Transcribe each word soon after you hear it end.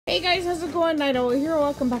Hey guys, how's it going? Night Owl here.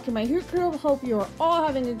 Welcome back to my Hoot Crew. Hope you are all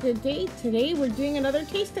having a good day. Today we're doing another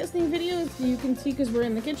taste testing video, as you can see because we're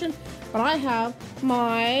in the kitchen. But I have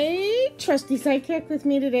my trusty sidekick with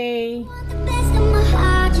me today.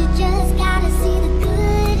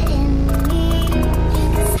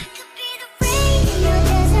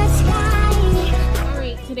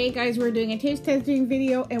 Alright, today guys we're doing a taste testing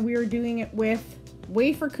video and we are doing it with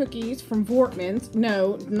Wafer cookies from Voortmans.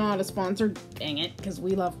 No, not a sponsor, dang it, because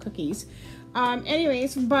we love cookies.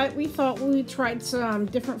 Anyways, but we thought we tried some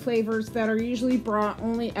different flavors that are usually brought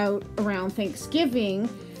only out around Thanksgiving.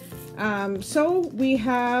 So we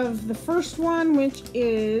have the first one, which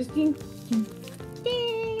is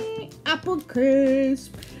apple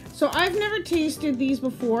crisp. So I've never tasted these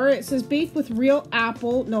before. It says baked with real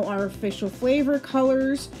apple, no artificial flavor,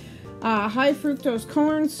 colors, high fructose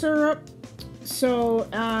corn syrup. So,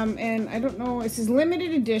 and I don't know, it says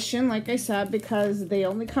limited edition, like I said, because they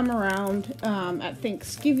only come around at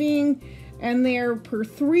Thanksgiving, and they're per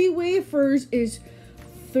 3 wafers is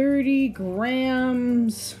 30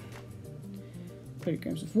 grams. 30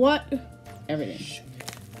 grams of what? Everything.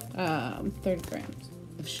 30 grams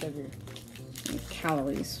of sugar and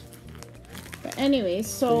calories. But anyways,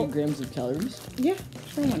 so 30 grams of calories? Yeah,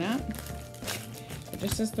 sure, why not? It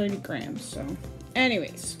just says 30 grams, so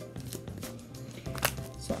anyways.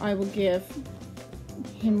 So I will give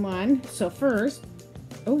him one. So first,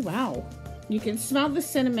 oh wow, you can smell the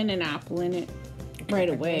cinnamon and apple in it right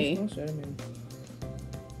away. I can smell cinnamon.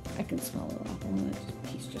 I can smell the apple. That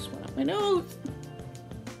piece just went up my nose.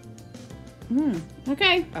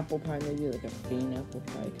 Okay. Apple pie, maybe like a faint apple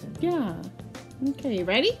pie kind of. Yeah. Okay, you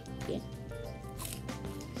ready? Yeah.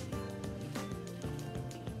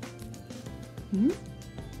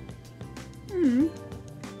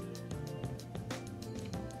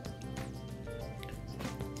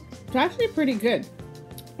 It's actually pretty good.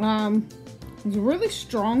 It's a really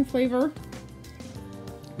strong flavor.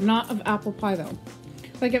 Not of apple pie though.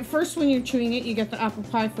 Like at first when you're chewing it, you get the apple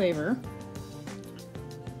pie flavor.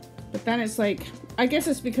 But then it's like, I guess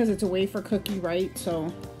it's because it's a wafer cookie, right? So,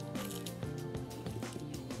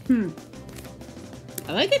 I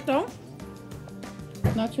like it though.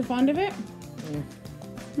 Not too fond of it.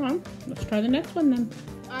 Well, let's try the next one then.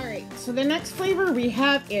 Alright, so the next flavor we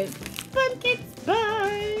have is pumpkin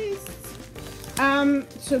spice.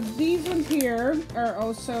 So these ones here are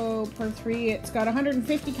also per 3. It's got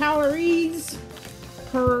 150 calories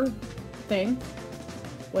per thing.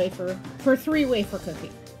 Wafer. For 3 wafer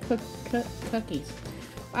cookies.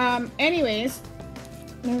 Anyways,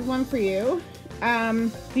 there's one for you.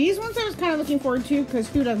 These ones I was kind of looking forward to because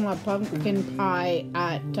who doesn't love pumpkin pie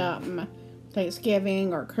at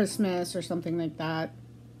Thanksgiving or Christmas or something like that.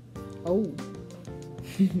 Oh.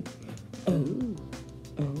 Oh.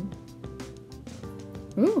 Oh.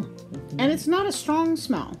 Ooh. And it's not a strong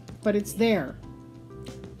smell, but it's there.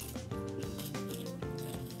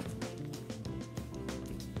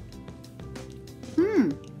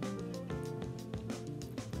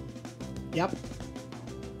 Yep.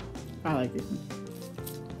 I like this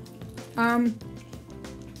one.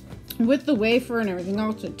 With the wafer and everything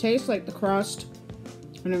else, it tastes like the crust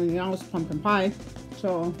and everything else, pumpkin pie.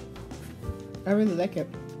 So, I really like it.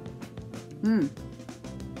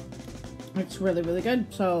 It's really, really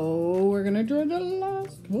good. So, we're gonna try the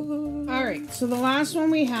last one. Alright, so the last one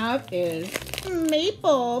we have is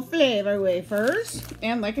maple flavor wafers.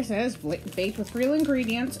 And like I said, it's baked with real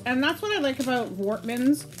ingredients. And that's what I like about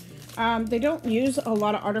Voortmans. They don't use a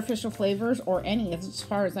lot of artificial flavors or any, as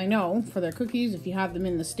far as I know, for their cookies, if you have them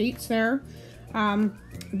in the States there.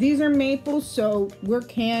 These are maple, so we're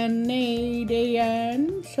Canadian,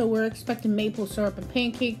 so we're expecting maple syrup and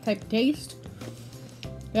pancake type of taste.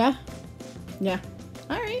 Yeah? Yeah.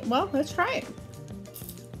 Alright, well, let's try it.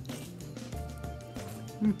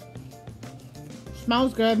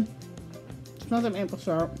 Smells good. Smells like maple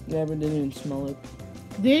syrup. Yeah, but didn't even smell it.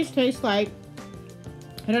 These taste like,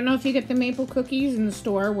 I don't know if you get the maple cookies in the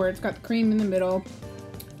store where it's got the cream in the middle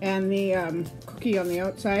and the cookie on the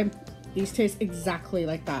outside. These taste exactly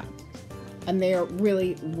like that. And they are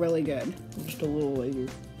really, really good. Just a little later.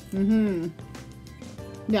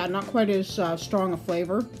 Yeah, not quite as strong a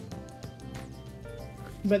flavor.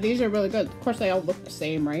 But these are really good. Of course, they all look the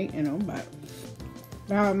same, right? You know,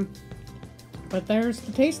 but there's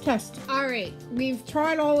the taste test. All right, we've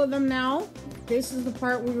tried all of them now. This is the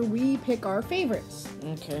part where we pick our favorites.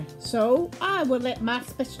 Okay. So I will let my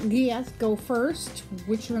special guest go first.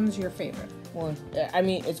 Which one's your favorite? Well, I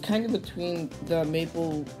mean, it's kind of between the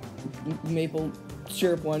maple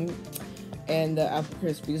syrup one and the apple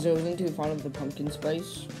crisp because I wasn't too fond of the pumpkin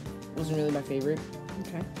spice. Wasn't really my favorite.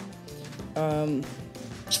 Okay.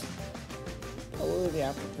 or the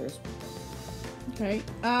apple crisp. Okay.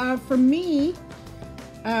 For me,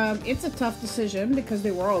 it's a tough decision because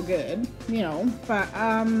they were all good, you know, but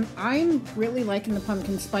I'm really liking the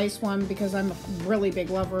pumpkin spice one because I'm a really big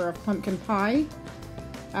lover of pumpkin pie.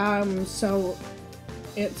 So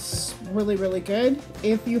it's really, really good.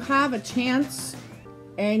 If you have a chance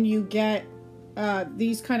and you get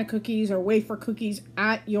these kind of cookies or wafer cookies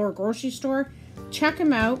at your grocery store, check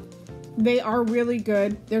them out. They are really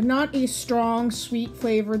good. They're not a strong, sweet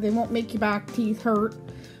flavor. They won't make your back teeth hurt.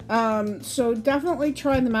 So definitely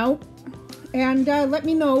try them out and let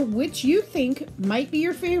me know which you think might be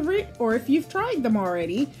your favorite, or if you've tried them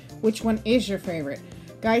already, which one is your favorite.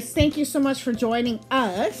 Guys, thank you so much for joining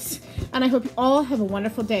us, and I hope you all have a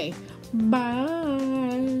wonderful day. Bye.